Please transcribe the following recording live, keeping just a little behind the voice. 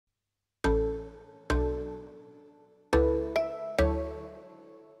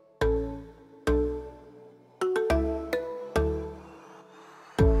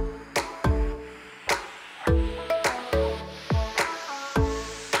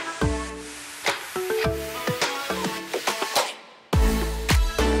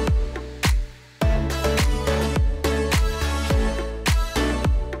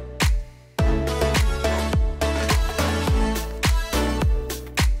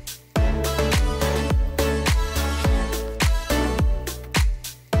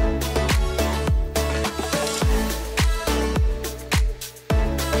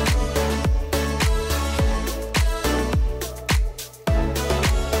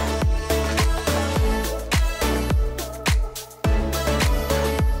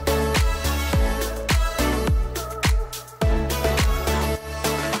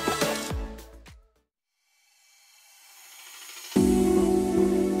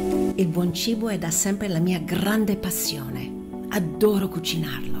Il buon cibo è da sempre la mia grande passione. Adoro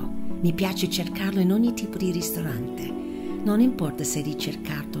cucinarlo. Mi piace cercarlo in ogni tipo di ristorante. Non importa se è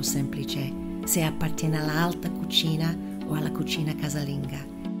ricercato o semplice, se appartiene all'alta cucina o alla cucina casalinga.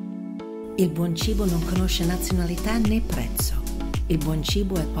 Il buon cibo non conosce nazionalità né prezzo. Il buon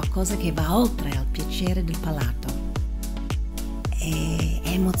cibo è qualcosa che va oltre al piacere del palato. È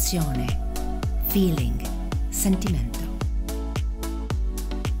emozione, feeling, sentimento.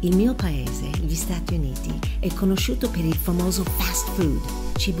 Il mio paese, gli Stati Uniti, è conosciuto per il famoso fast food,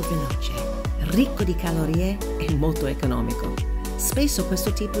 cibo veloce, ricco di calorie e molto economico. Spesso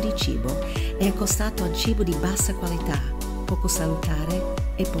questo tipo di cibo è accostato al cibo di bassa qualità, poco salutare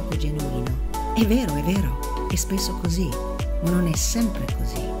e poco genuino. È vero, è spesso così, ma non è sempre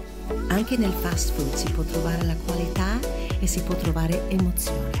così. Anche nel fast food si può trovare la qualità e si può trovare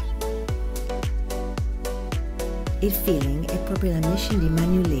emozione. Il feeling è proprio la mission di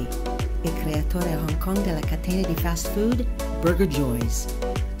Manu Lee, il creatore a Hong Kong della catena di fast food Burger Joys.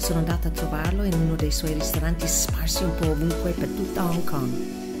 Sono andata a trovarlo in uno dei suoi ristoranti sparsi un po' ovunque per tutta Hong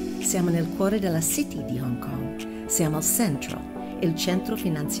Kong. Siamo nel cuore della City di Hong Kong. Siamo al Centra, il centro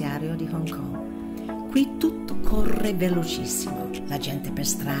finanziario di Hong Kong. Qui tutto corre velocissimo. La gente per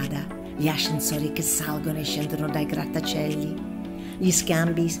strada, gli ascensori che salgono e scendono dai grattacieli, gli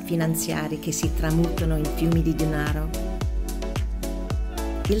scambi finanziari che si tramutano in fiumi di denaro.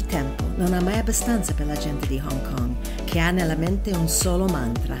 Il tempo non ha mai abbastanza per la gente di Hong Kong, che ha nella mente un solo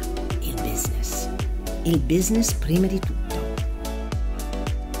mantra: il business. Il business prima di tutto.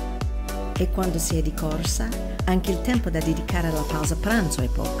 E quando si è di corsa, anche il tempo da dedicare alla pausa pranzo è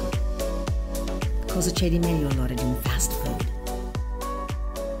poco. Cosa c'è di meglio allora di un fast food?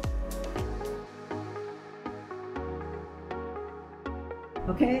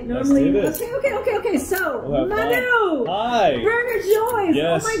 Okay, normally. Okay. So, Manu! Hi! Burger Joys!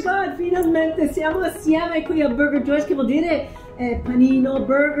 Yes. Oh my God, finalmente siamo assieme qui a Burger Joys, che vuol dire panino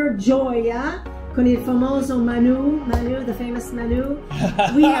Burger Gioia, con il famoso Manu, the famous Manu.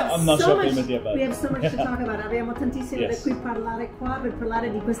 We have I'm not so so much, famous yet, but we have so much to talk about. Abbiamo tantissimo da cui parlare qua, per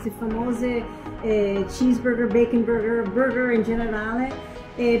parlare di queste famose cheeseburger, bacon burger in generale.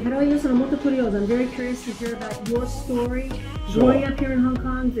 Però io sono molto curiosa. I'm very curious to hear about your story. Growing up here in Hong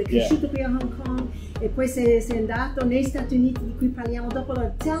Kong, cresciuto qui a Hong Kong e poi sei andato negli Stati Uniti, di cui parliamo dopo.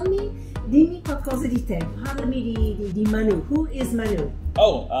 Allora, dimmi qualcosa di te. Parlami di Manu. Who is Manu?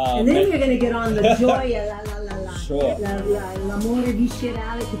 And then we're going to get on the joy, l'amore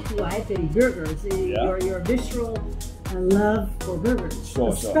viscerale che tu hai per i burgers, your visceral love for burgers.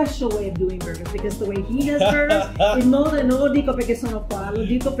 Special way of doing burgers, because the way he does burgers, il modo, non lo dico perché sono qua, lo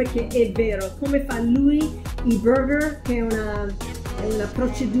dico perché è vero. Come fa lui i burger, che è una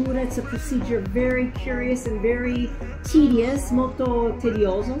procedura, it's a procedure very curious and very tedious, molto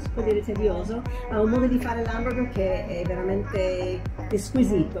tedioso, si può dire tedioso. Ha un modo di fare l'hamburger che è veramente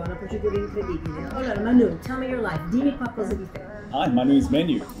squisito, una procedura incredibile. Allora, Manu, tell me your life, dimmi qualcosa di te. Hi, Manu is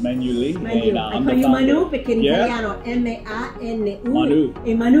Manu Lee. Manu. I call you Manu perché in italiano M-A-N-U. Manu.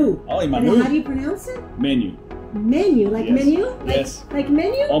 E Manu. Oh, Manu. And how do you pronounce it? Menu. Menu, like menu? Yes. Like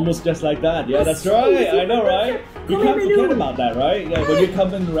menu? Almost just like that. Yeah, that's right. I know, right? You can't forget about that, right? Yeah, when you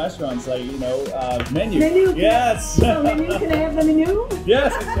come in the restaurants, like, you know, menu. Menu. Yes. So menu, can I have the menu?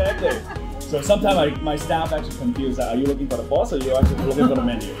 Yes, exactly. So sometimes my staff actually confuse that. Are you looking for the boss or are you actually looking for the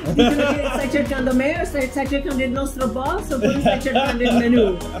menu? Stai cercando me o stai cercando il nostro boss oppure stai cercando il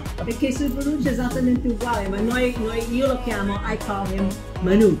menu? Perché si pronuncia esattamente uguale, ma io lo chiamo, I call him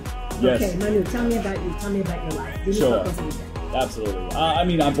Manu. Yes. Okay, Manu, tell me about you. Tell me about your life. Dimmi qualcosa di te. Absolutely. I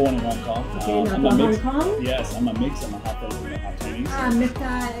mean, I'm born in Hong Kong. Okay, nato a Hong Kong? Yes, I'm a mix. I'm a half Filipino, half Chinese.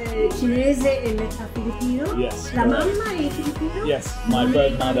 Metà cinese e metà filippino? Yes. La mamma è filippina? Yes, my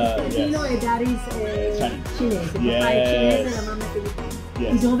birth mother, Filipino e daddy's cinese. Yes. Papà è cinese, la mamma è filippina.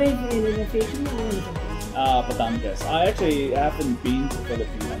 Yes. Di dove nelle Filippine? Batangas. I actually haven't been to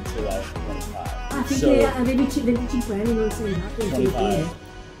Philippines until I was 25. Finché avevi 25 anni non sei nato in Filippine?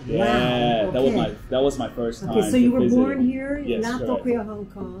 Yeah, wow, that was my first time. Okay, so you were visit. born here, Yes, nato correct. qui a Hong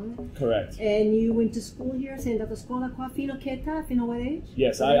Kong. Correct. And you went to school here? Sei andato a scuola qua fino a che età? Fino a what age?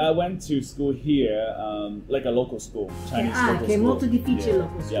 Yes, I went to school here, like a local school, Chinese local che è school. molto difficile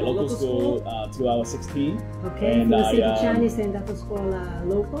local school. Yeah, local school till I was 16. Ok, and fino a 16 anni sei andato a scuola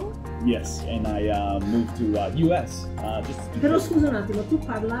local? Yes, and I moved to US. Però scusa un attimo, tu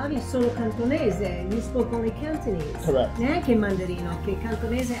parlavi solo cantonese, you spoke only Cantonese. Correct. Neanche mandarino, che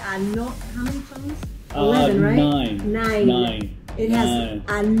cantonese ha how many tones? 11, right? 9. It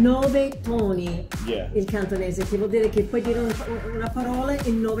has 9 toni, Yeah. il cantonese, che vuol dire che puoi dire una parola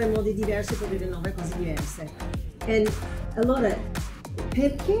in 9 modi diversi, puoi dire 9 cose diverse. E allora,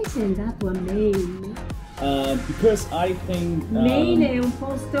 Perché sei andato a Maine? Because I think Maine è un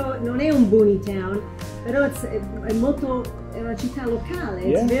posto, non è un booming town, però è molto, è una città locale,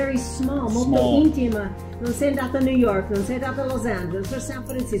 Yeah. it's very small, molto intima. Non sei andato a New York, non sei andato a Los Angeles, o San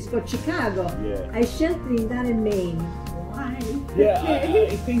Francisco, Chicago. Yeah. Hai scelto di andare a Maine. Why? Yeah,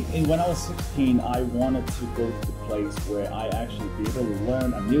 Perché? I think when I was 16, I wanted to go to the place where I actually be able to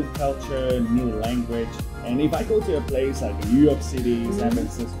learn a new culture, new language. And if I go to a place like New York City, San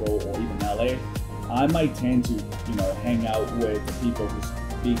Francisco, or even LA, I might tend to, hang out with the people who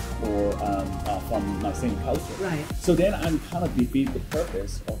speak or from my same culture. Right. So then I'm kind of defeat the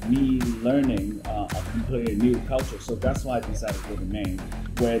purpose of me learning a completely new culture. So that's why I decided to go to Maine,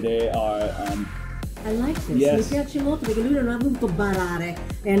 where they are. I like this, Yes. mi piace molto perché lui non ha voluto barare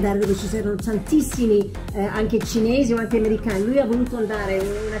e andare dove ci sono tantissimi, anche cinesi o anche americani. Lui ha voluto andare in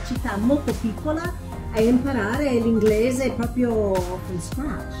una città molto piccola a imparare l'inglese proprio from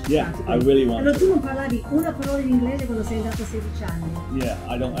scratch. Yeah, I really want Allora to. tu non parlavi una parola di inglese quando sei andato a 16 anni. Yeah,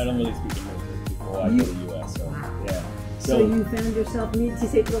 I don't really speak English before I go to US. So Wow. yeah. So you found yourself, ti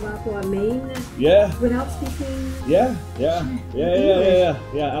sei trovato a Maine Yeah. without speaking? Yeah,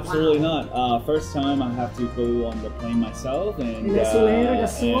 absolutely not. First time I have to go on the plane myself, and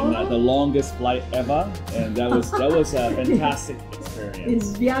the longest flight ever, and that was a fantastic Il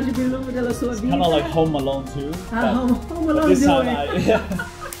experience. viaggio più lungo della sua vita? Kind of like Home Alone 2. Home Alone This 2. time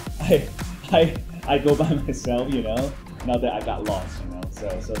I go by myself, now that I got lost,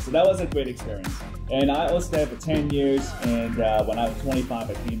 So that was a great experience. And I was there for 10 years, and when I was 25,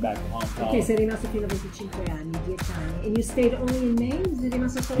 I came back to Hong Kong. Ok, sei rimasto fino a 25 anni, 10 anni. And you stayed only in Maine? Sei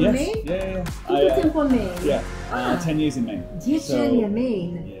rimasto solo in Yes, Maine? yeah. Tutto il tempo a Maine? Yeah, 10 years in Maine. 10 anni a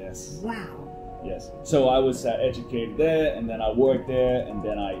Maine? Yes. Wow. Yes. So I was educated there, and then I worked there, and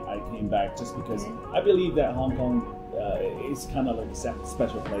then I came back just because I believe that Hong Kong is kind of like a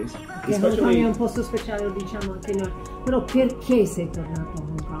special place. Che Hong Kong è un posto speciale, lo diciamo anche noi. Però perché sei tornato a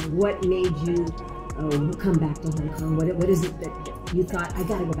Hong Kong? What made you come back to Hong Kong? What is it that you thought, I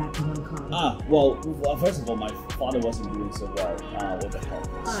gotta go back to Hong Kong? Well, first of all, my father wasn't doing so well with the health,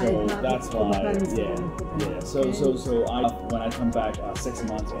 so that's why. Yeah. So when I come back 6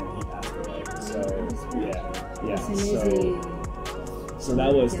 months and he passed away. So So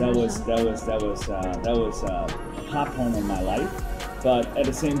that was a hot point in my life. But at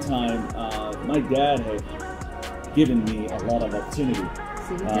the same time, my dad had given me a lot of opportunity.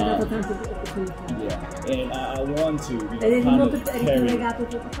 Sì, ti ha dato tante opportunità. Yeah, and I want to Eri kind molto of eri carry. legato a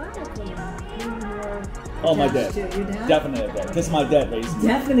tuo papà o con Oh, my dad. Your dad? Definitely my dad. Because my dad raised me.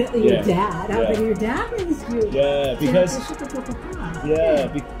 Definitely your Yeah. dad. How Yeah. about your dad raised you? Yeah, because Ti ha cresciuto tuo papà. yeah,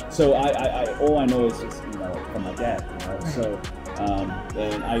 so I all I know is just from my dad. So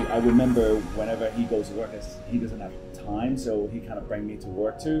and I remember whenever he goes to work, he doesn't have time, so he kind of bring me to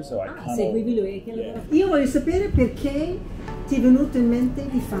work too. So I kind Seguivi of lui. Io voglio sapere perché ti è venuto in mente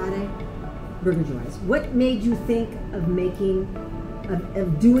di fare Burger Joys. What made you think of making,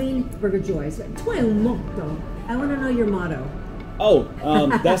 of doing Burger Joys? Tu hai un motto. I want to know your motto.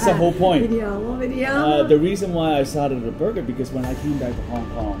 That's the whole point. Vediamo. The reason why I started the burger because when I came back to Hong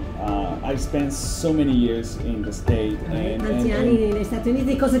Kong, I spent so many years in the state Tanti anni negli Stati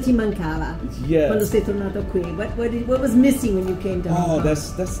Uniti, cosa ti mancava quando sei tornato qui? What was missing when you came to Hong Kong?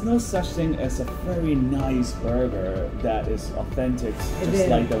 There's no such thing as a very nice burger that is authentic, just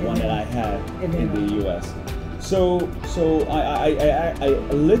like the one that I had in the U.S. So I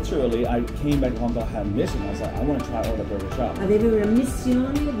literally came back to Hong Kong, had a mission. I was like, I want to try all the burger shop. Avevi una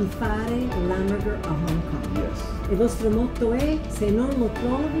missione di fare l'hamburger a Hong Kong. Yes. Il vostro motto è: se non lo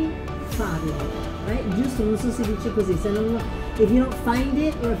trovi, farlo. Right? Giusto? Non so se dice così. Se non lo, if you don't find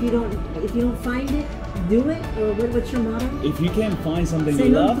it, or if you don't find it, do it. Or what's your motto? If you can't find something Se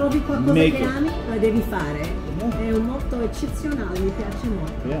you non love, trovi qualcosa make che it. ami, lo devi fare. È un motto eccezionale, mi piace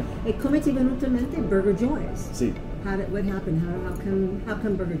molto. Yeah. E come ti è venuto in mente Burger Joys? See. What happened? How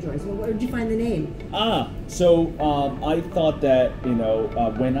come Burger Joys? Well, where did you find the name? So I thought that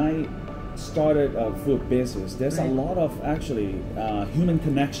when I started a food business, there's a lot of actually human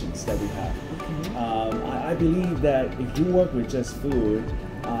connections that we have. Okay. I believe that if you work with just food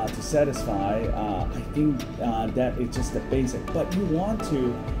to satisfy, I think that it's just the basic. But you want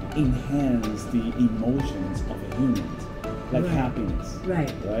to enhance the emotions of a human, like happiness. Right.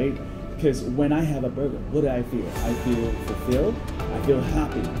 Because when I have a burger, what do I feel? I feel fulfilled. I feel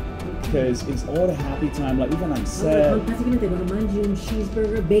happy. because it's all the happy time. Like even I'm Allora, sad. praticamente quando mangi un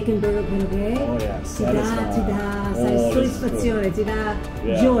cheeseburger, bacon burger, quello che è, Oh, yeah, ti dà, sai, oh, soddisfazione, ti dà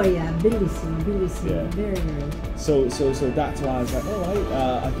Yeah. gioia, bellissimo, bellissimo, Yeah. very, very. So that's why I was like, all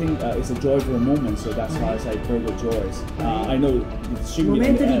right, I think it's a joyful moment. So that's why it's like Burger Joys. I know it's shooting in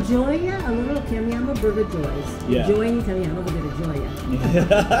Momento the di end. gioia, allora lo chiamiamo Burger Joys. Yeah. Joy in italiano vuol dire gioia.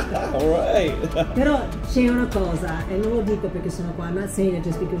 All right. Però c'è una cosa, e non lo dico perché sono qua, I'm not saying it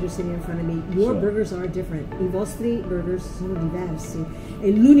just because you're sitting in front of me. Your Sure. burgers are different. I vostri burgers sono diversi. È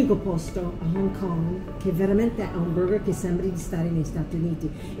l'unico posto a Hong Kong che veramente ha un burger che sembri di stare negli Stati Uniti.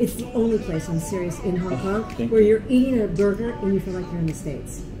 It's the only place, I'm serious, in Hong Kong thank where you. you're eating a burger and you feel like you're in the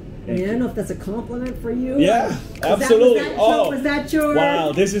States. I mean, I don't know if that's a compliment for you. Yeah, absolutely. Was that your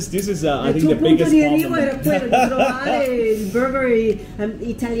Wow, this is I il think tuo the punto biggest di arrivo era compliment. quello di trovare il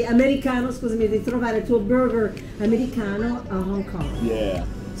burger americano, scusami, di trovare il tuo burger americano a Hong Kong. Yeah.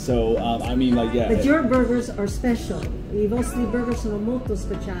 So I mean, like, yeah. But your burgers are special. I vostri burger sono molto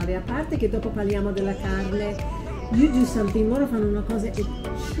speciali. A parte che dopo parliamo della carne, you do something, loro fanno una cosa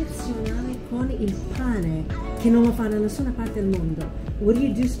eccezionale con il pane che non lo fanno da nessuna parte del mondo. What do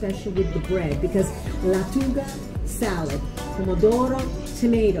you do special with the bread? Because lattuga, salad, pomodoro,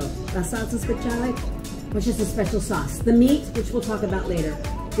 tomato, la salsa speciale, which is a special sauce. The meat, which we'll talk about later.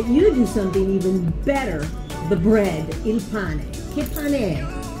 But you do something even better, the bread, il pane. Che pane è?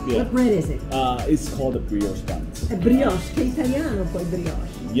 Yeah. What bread is it? It's called a brioche bun. A brioche, che è italiano poi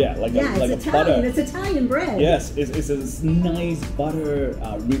brioche. Yeah, like Yeah, a, like it's a Italian. butter. It's Italian bread. Yes, it's a nice butter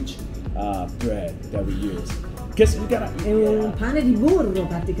rich bread that we use. Because we gotta. È un pane di burro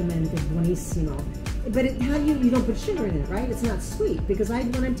praticamente, buonissimo. But how do you don't put sugar in it, right? It's not sweet because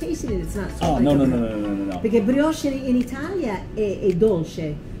when I'm tasting it, it's not sweet. Oh like no a no bread. no no no no no. Perché brioche in Italia è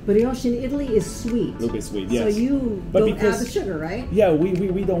dolce. Brioche in Italy is sweet. A little bit sweet, yes. So you But don't add because- the sugar, right? Yeah,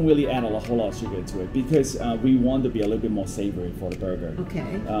 we don't really add a whole lot of sugar to it because we want to be a little bit more savory for the burger.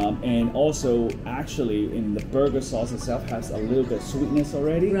 Okay. And also, actually, in the burger sauce itself has a little bit of sweetness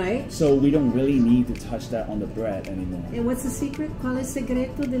already. Right. So we don't really need to touch that on the bread anymore. And what's the secret? Qual è il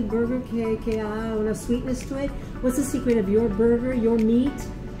segreto del burger che ha una sweetness to it? What's the secret of your burger, your meat,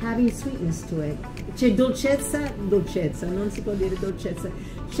 having sweetness to it? C'è dolcezza, non si può dire dolcezza.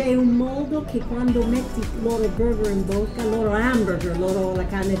 C'è un modo che quando metti il loro burger in bocca, il loro hamburger, la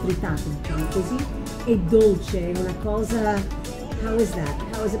carne tritata, diciamo così, è dolce, è una cosa. How is that?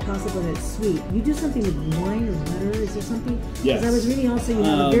 How is it possible that it's sweet? You do something with wine or butter? Is there something? Yes. Because I was reading also you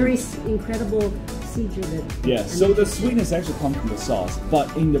have a very incredible procedure that. Yeah, so the sweetness actually comes from the sauce,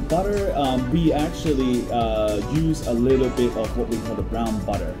 but in the butter, we actually use a little bit of what we call the brown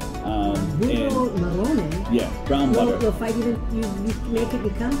butter. Burro marrone? Yeah, brown butter. Lo fai you make it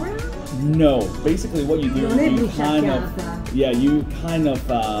become brown? No, basically what you do, Non è you kind of, bruciacchiata. yeah, you kind of,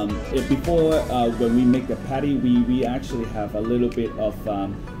 before when we make the patty, we actually have a little bit of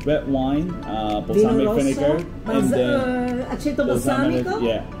red wine, Vino balsamic rosso? vinegar, and then aceto balsamic, balsamico?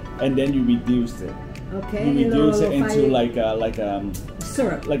 yeah, and then you reduce it. Ok, You reduce lo it into fai like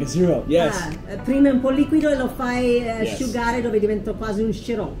syrup. a syrup. Yes. Prima è un po' liquido e lo fai Yes. asciugare dove diventa quasi un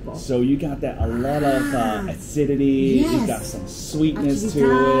sciroppo. So you got that a lot of acidity. Yes. You got some sweetness Acidità,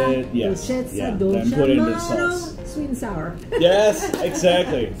 to it. Yes. dolcezza, Yeah. dolce Then put it in the amaro, sauce. sweet and sour. Yes,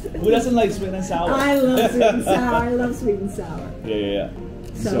 exactly. Who doesn't like sweet and sour? I love sweet and sour. I love sweet and sour. Yeah.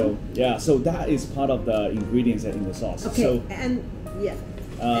 So? So that is part of the ingredients in the sauce. Okay, So and yeah.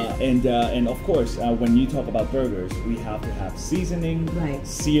 and of course, when you talk about burgers, we have to have seasoning, Right.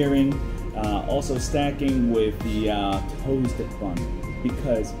 searing, also stacking with the toasted bun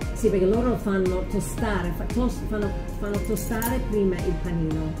because Sì, perché loro fanno tostare, fanno tostare prima il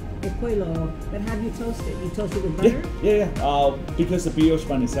panino e poi but have you toast it? You toast it with butter? yeah. Because the brioche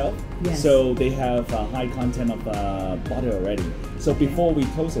bun itself, Yes. so they have a high content of butter already. So before we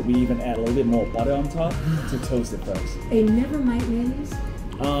toast it, we even add a little bit more butter on top to toast it first. And never mayonnaise?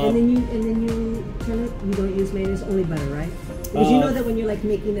 and then you turn it, you don't use mayonnaise, only butter, right? Because you know that when you're like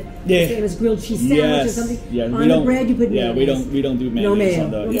making a famous grilled cheese sandwich or something, on the bread you put mayonnaise. we don't do mayonnaise No mayo.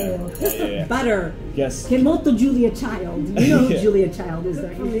 on the yeah. Butter. Yes. Che molto Julia Child. You know who Julia Child is, though,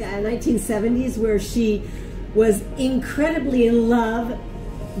 from the 1970s, where she was incredibly in love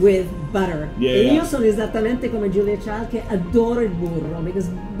with butter. E io sono esattamente come Julia Child, che adoro il burro, because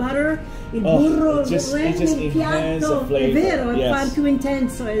butter, il burro rende il piatto, è vero, fa più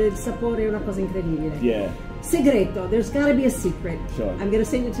intenso e il sapore è una cosa incredibile. Yeah. Segreto, there's gotta be a secret. Sure. I'm gonna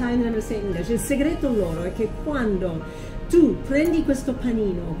say it in Italian and I'm gonna say it in English. Il segreto loro è che quando tu prendi questo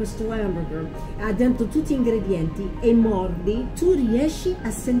panino, questo hamburger, ha dentro tutti gli ingredienti e mordi, tu riesci a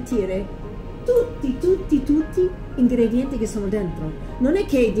sentire tutti ingredienti che sono dentro. Non è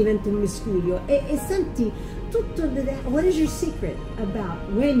che diventa un miscuglio e senti tutto. What is your secret about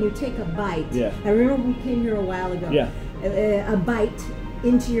when you take a bite? Yeah. I remember we came here a while ago. Yeah. A bite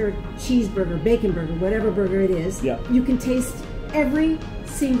into your cheeseburger, bacon burger, whatever burger it is. Yeah. You can taste every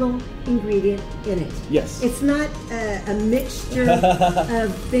single ingredient in it. Yes. It's not a mixture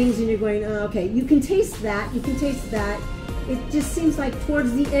of things and you're going, oh, okay, you can taste that, you can taste that. It just seems like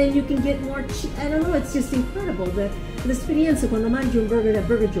towards the end you can get more, I don't know, it's just incredible. L'esperienza quando mangi un burger at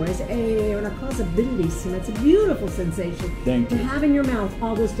Burger Joy's è una cosa bellissima. It's a beautiful sensation. Thank to you. have in your mouth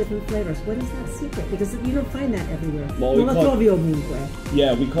all those different flavors. What is that secret? Because you don't find that everywhere. Well, Non la trovi ovunque.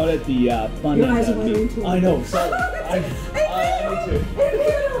 Yeah, we call it the fun. Your eyes are watering too. I know. So I need to.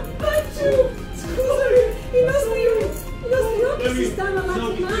 Scusami, i nostri occhi si stanno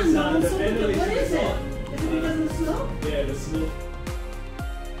lacrimando, non so perché. What is it? Is it because of the snow? Yeah, the snow.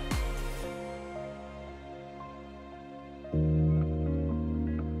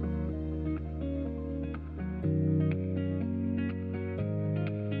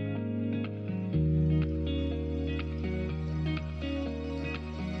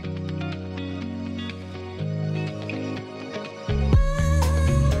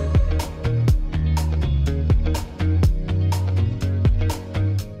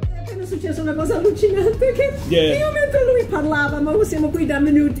 Una cosa allucinante che io mentre lui parlava, ma siamo qui da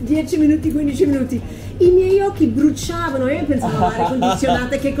minuti, 10 minuti, 15 minuti, i miei occhi bruciavano e io pensavo all'aria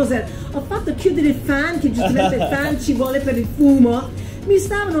condizionata, che cos'era? Ho fatto chiudere il fan, che giustamente il fan ci vuole per il fumo, mi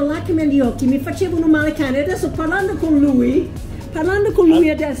stavano lacrime agli occhi, mi facevano male cane. Adesso parlando con lui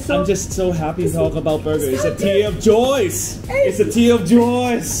adesso, I'm just so happy to talk about burgers. It's a tea of joys. It's a tea of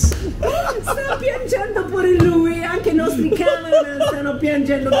joys. Sta piangendo pure lui, anche i nostri cameraman stanno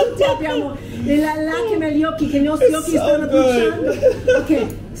piangendo, tutti abbiamo le lacrime agli occhi, che i nostri occhi stanno bruciando. Ok,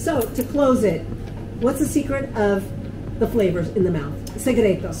 so to close it, what's the secret of the flavors in the mouth?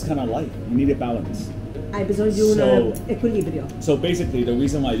 Segreto. It's kind of light. You need a balance. Hai bisogno di un equilibrio. So basically, the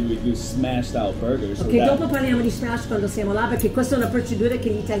reason why we do smashed out burgers. Ok, dopo parliamo di smash quando siamo là, perché questa è una procedura che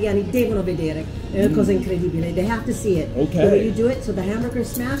gli italiani devono vedere. È una cosa incredibile. They have to see it. Okay. The way you do it, so the hamburger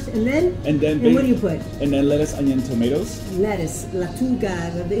is smashed, and what do you put? And then lettuce, onion, tomatoes. Lettuce, lattuga,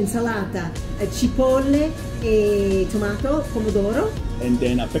 insalata, cipolle, e tomato, pomodoro. And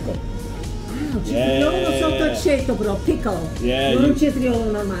then a pickle. Non sotto aceto però, piccolo, non un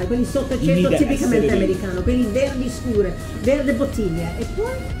cetriolo normale, quelli sotto aceto tipicamente americano, quelli verdi scure, verde bottiglia. E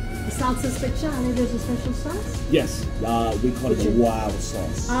poi salsa speciale, there's a special sauce? Yes, we call it the wow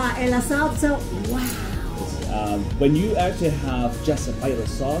sauce. Ah, è la salsa wow. When you actually have just a bite of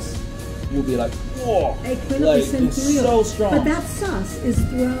sauce, you'll be like, whoa, è quello che sento io. So strong. But that sauce is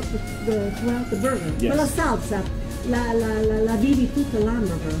throughout the burger. Yes. Quella salsa la vivi tutto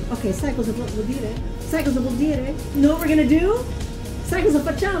l'hamburger. Ok, sai cosa vuol dire? Sai cosa vuol dire? Know what we're gonna do? Sai cosa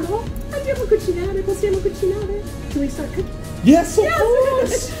facciamo? Andiamo a cucinare, possiamo cucinare? Can we start cooking? Yes, of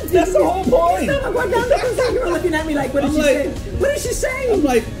course! That's the whole point! Stavo guardando così, you were looking at me like, what is she saying? What is she saying? I'm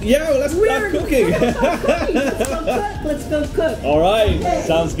like, yeah, let's start cooking! Let's go cook! Alright,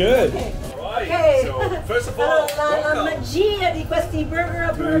 sounds good! Okay. Alright, Okay. so first of all, la magia di questi burger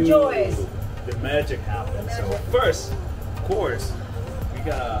a Burger Joy's. The magic happens. So first, of course, we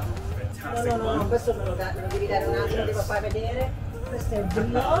got a fantastic No, one. questo me lo devi dare un attimo, devo far vedere. Questo è il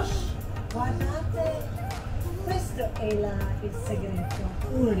brioche. Guardate, questo è il segreto,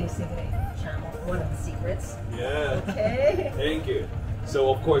 uno dei segreti, diciamo, one of the secrets. Yeah. Okay. Thank you. So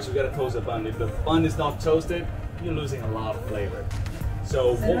of course we gotta toast the bun. If the bun is not toasted, you're losing a lot of flavor.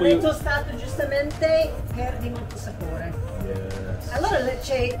 So Se what non we è tostato giustamente, perdi molto sapore. Yes. Allora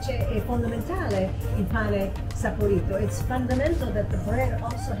è fondamentale il pane saporito. It's fundamental that the bread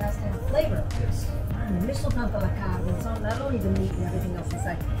also has to have flavor. Yes. Non è soltanto la carne, not only the meat and everything else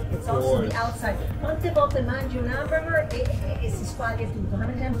inside, it's also the outside. Quante volte mangi un hamburger e si squaglia tutto? How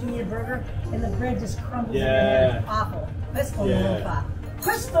many times do you eat a burger and the bread just crumbles in your hand? Awful. Questo non lo fa.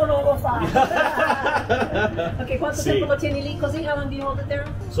 Questo non lo fa. Ok, quanto tempo lo tieni lì così? How long do you hold it there?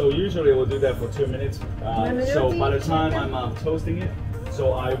 So usually we'll do that for 2 minutes. So by the time I'm toasting it,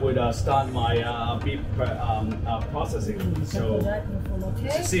 so I would start my beef processing. So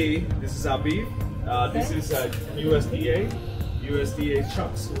to see, this is our beef. This is USDA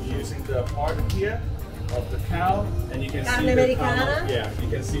chucks. We're using the part here of the cow, and you can Carne see americana. Yeah, you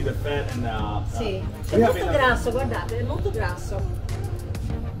can see the fat and sì, è molto grasso, guardate, è molto grasso.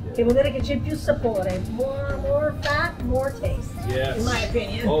 Che vuol dire che c'è più sapore. More fat, more taste. Yes. In my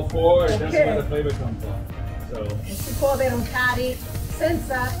opinion. Of course, that's Okay. where the flavor comes from. So. Non si può avere un curry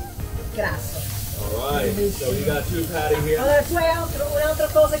senza grasso. All right. So you got 2 patty here. Allora tu hai un'altra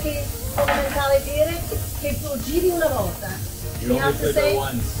cosa che fondamentale dire che tu giri una volta. You only flip it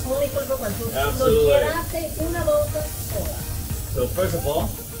once. Only flip it once. Lo Absolutely. girate una volta sola. So first of all,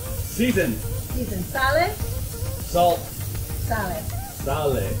 season. Season. Sale, Salt. sale.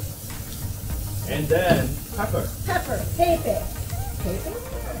 Sale. And then pepper. Pepper, pepe. Pepe?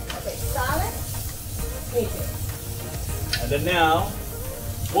 Okay, sale, pepe. And then now,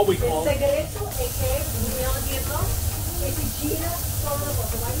 what we Il call segreto è che dobbiamo dirlo e si gira solo una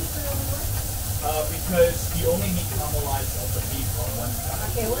volta. Vai because you only need caramelized of the beef on one side.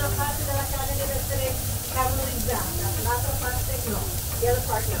 perché una parte della carne deve essere caramelizzata, l'altra parte no. The other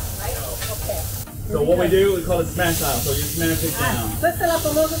part no, right? No. Ok. So what we do, we call it smash out. So you smash it down. Questa è la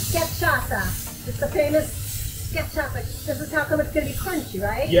famosa schiacciata. It's the famous schiacciata. This is how come it's going to be crunchy,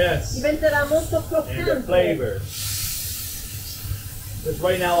 right? Yes. Diventerà molto And croccante. the flavor. Because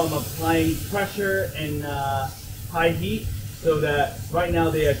right now I'm applying pressure and high heat, so that right now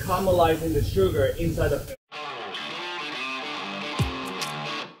they are caramelizing the sugar inside the.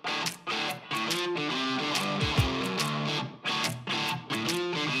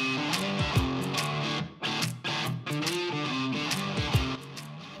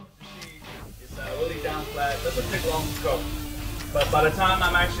 It's really down flat. Doesn't take long to cook, but by the time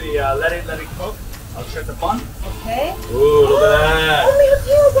I'm actually let it cook, I'll check the bun. Ok? Ooh, look at that! Oh mio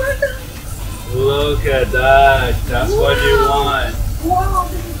Dio, guarda! Look at that! That's what you want. Wow,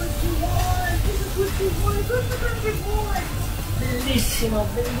 this is what you want! This is what you want! This is what you want! Bellissimo,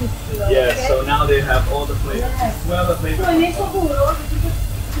 bellissimo. Yes, okay? so now they have all the flavors. Yes. Well, the Tu hai flavor. messo burro? Did you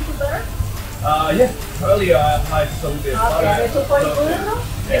put butter? Yeah, earlier I applied some bit Ok, butter. hai messo un po' di burro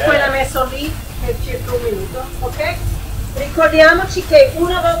e poi l'ha messo lì per circa un minuto, ok? Ricordiamoci che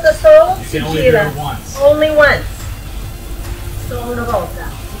una volta solo You si can only gira. do it once. Only once. Solo una volta.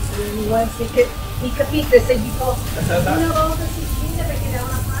 Only once. Mi capite se dico una volta si gira perché da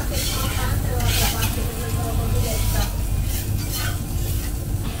una parte è croccante e dall'altra parte è quella morbidezza.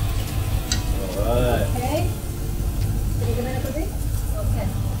 Alright. Ok? Vedete bene così? Ok. E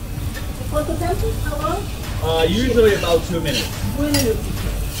quanto tempo? How long? Usually about 2 minutes. 2 minuti.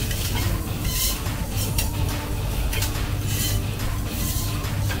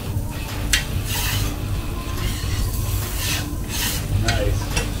 Nice.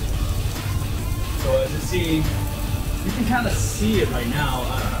 So as you see, you can kind of see it right now.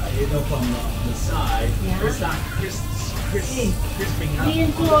 You know, from the side, Yeah. it's not Sì. crisping up Lì on the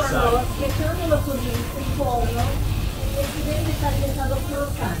intorno, side. schiacciandolo così, intorno, e si vede che sta diventando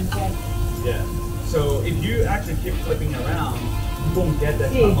croccante. Yeah. So if you actually keep flipping around, you won't get that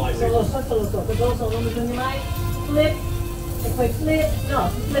Sì, non lo caramelization. so, perché lo so, non bisogna mai flip, e poi flip, no,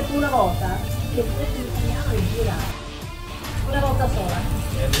 si flip una volta, che flip in italiano è girare. Una volta sola.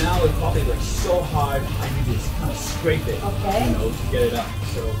 And now it's probably like so hard, I need to kind of scrape it, Okay. you know, to get it up.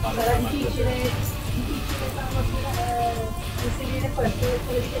 So by the Sarà time I flip difficile, it. difficile farlo inseguire questo,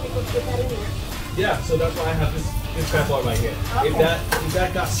 come siete con spiegare lì. Yeah, so that's why I have this fat bar right here. If Okay.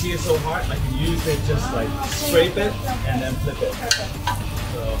 that got seared so hard, I can use it just like scrape it and then flip it. Perfect.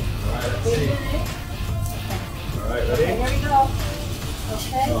 So alright, let's see. Okay, Alright, there ready? we go.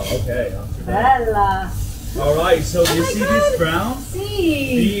 Okay. Oh, okay. Not too bad. Bella. Alright, so you my see God. this brown?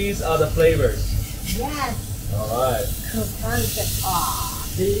 Sì. These are the flavors. Yes. Alright. Croccante. Ah,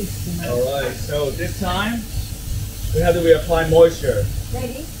 bellissimo. Alright, so this time we have to reapply moisture.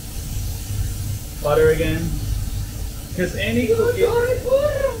 Vedi? Butter again. Because any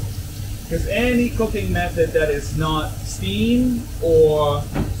cooking method that is not steam or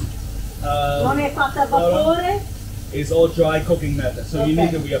Non è fatta a vapore, is all dry cooking method. So you Okay.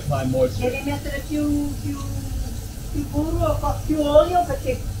 need to reapply moisture. devi mettere più burro o più olio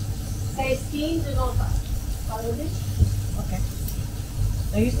perché se è steamed non lo fa. Fallo così? Ok.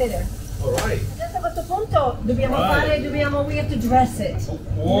 No, you stay there. Alright. Adesso a questo punto dobbiamo Right. we have to dress it. Of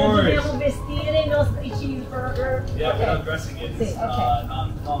Noi course. dobbiamo vestire i nostri cheeseburger. Yeah, Ok. without dressing it, it's Sì, ok.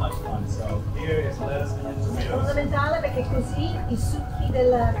 not much fun. So here is lettuce and È tomatoes. fondamentale perché così i succhi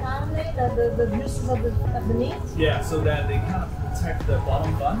della carne, the juices of the meat, Yeah, so that they kind of protect the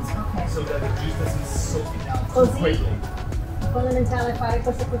bottom buns, Okay. so that the juice doesn't soak it down too Così. quickly. è fondamentale fare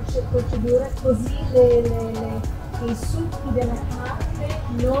queste procedure così i succhi della carne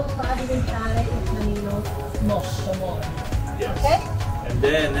non fa diventare il panino morbido. Yes. Ok? And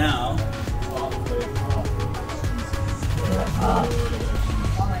then now, Oh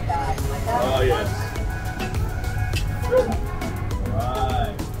my god, oh yes.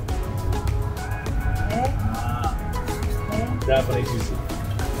 Right. Ok? Ah, Ok? definitely juicy.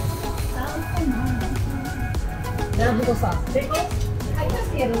 Tanto male. Cosa fa? Hai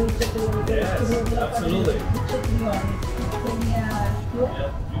tastiere pieno di cetrioli. Yes, absolutely. Yeah,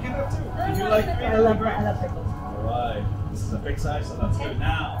 you can have two. If you like three, I that'd love be great. pickles. Alright, this is a big size, so that's good.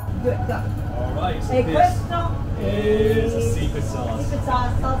 Now, Good, go. alright, so E this questo is a secret sauce. secret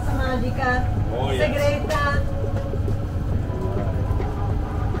sauce, salsa magica, Oh, yes. segreta.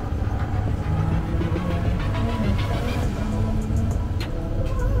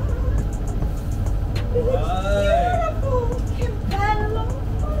 Alright. Beautiful, che bello!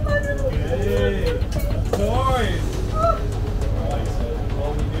 Oh, ma non Okay. Of course. Alright, so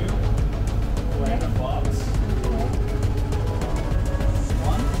what we do, put it in a box.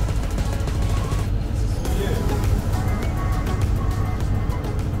 One. This is for you.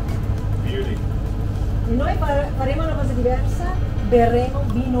 Beauty. Noi faremo una cosa diversa, berremo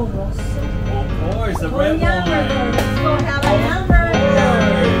vino rosso. Of course, the Con red gli hamburger, wine. let's go have an hamburger!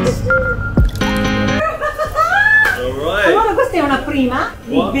 Alright. Allora questa è una prima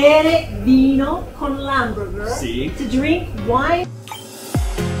di What? bere vino con l'hamburger. Sì. To drink wine.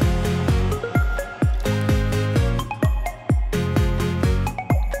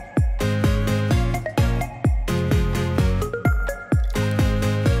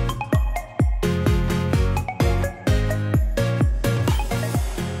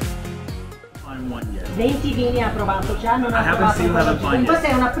 Find one yet. 20 vini ha provato già, non ha I haven't provato seen, ancora. haven't found Questa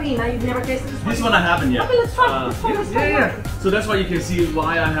yet. è una prima, you've never tasted this one? This one I haven't yet. Okay, let's try. Let's try, let's try, Yeah. let's try. So that's why you can see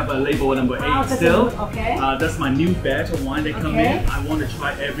why I have a label number 8 Ah, that's still. okay. That's my new batch of wine that come Okay. in. I want to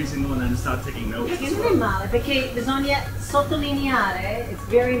try every single one and start taking notes. Perché non è male, perché bisogna sottolineare, it's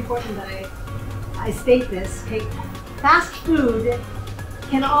very important that I state this, che fast food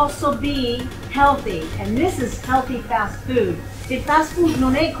can also be healthy, and this is healthy fast food. Il fast food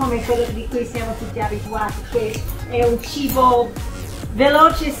non è come quello di cui siamo tutti abituati, che è un cibo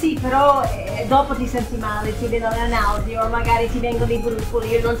veloce sì, però dopo ti senti male, ti viene la nausea o magari ti vengono i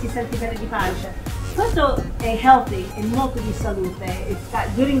brufoli e non ti senti bene di pancia. Questo è healthy, è molto di salute, it's got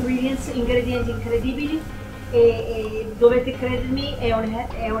good ingredients, ingredienti incredibili e dovete credermi, è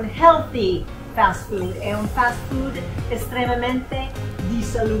un healthy fast food, è un fast food estremamente di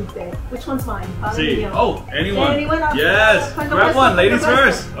salute. Which one's mine? See. Oh, anyone? Anyone? Yes. Quando Grab questo, one, ladies quando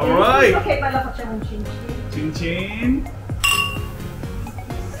first. questo. All right. Ok, poi la facciamo un cin cin. Chin chin.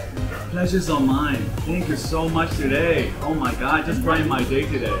 Pleasure's all mine. Thank you so much today. Oh my God, just brightened my day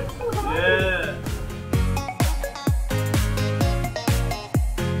today. Yeah.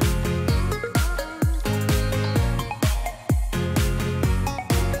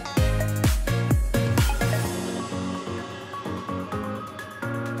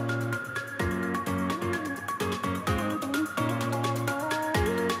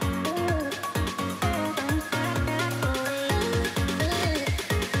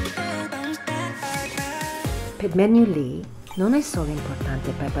 Per Menu Lee non è solo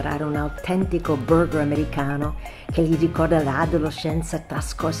importante preparare un autentico burger americano che gli ricorda l'adolescenza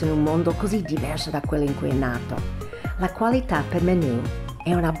trascorsa in un mondo così diverso da quello in cui è nato. La qualità per Menu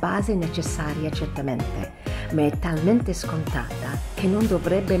è una base necessaria certamente, ma è talmente scontata che non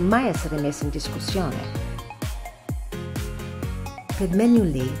dovrebbe mai essere messa in discussione. Per Menu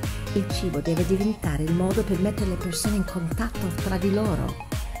Lee il cibo deve diventare il modo per mettere le persone in contatto tra di loro,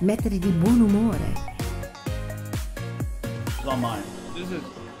 metterli di buon umore. It's all mine. This is,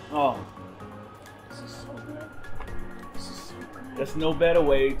 oh. This is so good. There's no better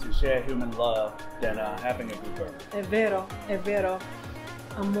way to share human love than having a good burger. È vero.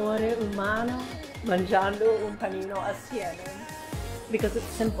 Amore umano mangiando un panino assieme. Because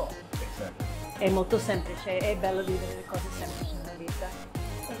it's simple. Exactly. È molto semplice, è bello vivere le cose semplici nella vita.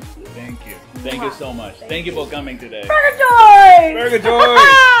 Thank you. Thank you so much. Thank you for coming today. Burger Joy! Burger Joy!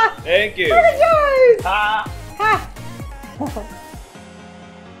 Thank you. Burger Joy! Ah.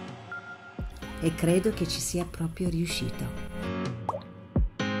 E credo che ci sia proprio riuscito.